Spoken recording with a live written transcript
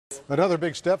Another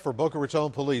big step for Boca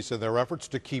Raton police in their efforts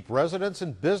to keep residents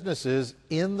and businesses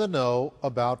in the know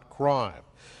about crime.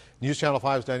 News Channel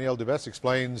 5's Danielle Dubetz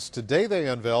explains today they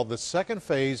unveiled the second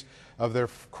phase of their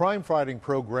crime fighting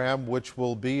program, which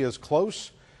will be as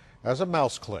close as a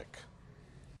mouse click.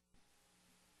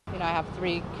 You know, I have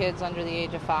 3 kids under the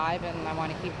age of 5, and I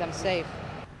want to keep them safe.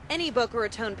 Any Boca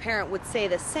Raton parent would say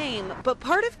the same, but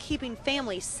part of keeping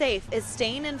families safe is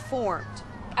staying informed.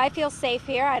 I feel safe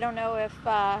here. I don't know if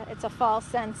it's a false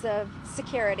sense of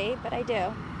security, but I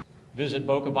do. Visit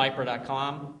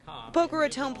bocaviper.com. Boca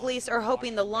Raton police are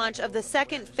hoping the launch of the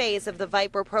second phase of the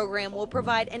Viper program will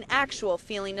provide an actual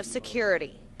feeling of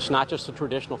security. It's not just the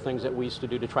traditional things that we used to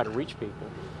do to try to reach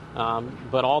people,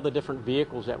 but all the different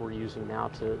vehicles that we're using now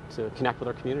to connect with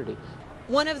our community.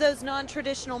 One of those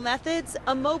non-traditional methods,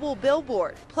 a mobile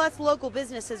billboard. Plus, local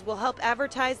businesses will help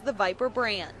advertise the Viper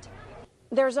brand.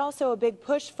 There's also a big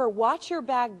push for Watch Your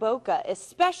Bag Boca,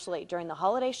 especially during the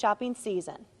holiday shopping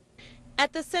season.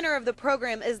 At the center of the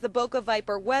program is the Boca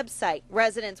Viper website.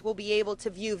 Residents will be able to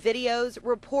view videos,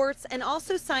 reports, and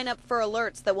also sign up for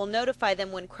alerts that will notify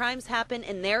them when crimes happen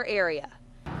in their area.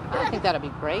 I think that'll be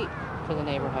great for the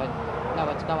neighborhood. Know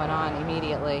what's going on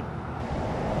immediately.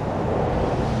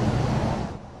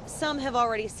 Some have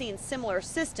already seen similar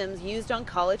systems used on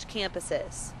college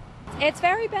campuses. It's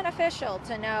very beneficial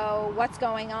to know what's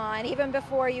going on. Even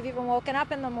before you've even woken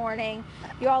up in the morning,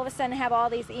 you all of a sudden have all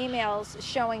these emails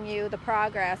showing you the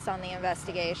progress on the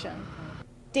investigation.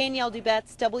 Danielle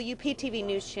Dubetz, WPTV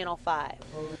News Channel 5.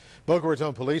 Boca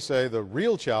Raton police say the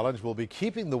real challenge will be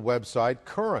keeping the website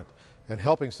current and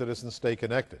helping citizens stay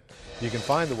connected. You can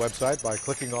find the website by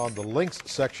clicking on the links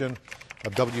section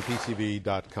of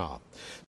WPTV.com.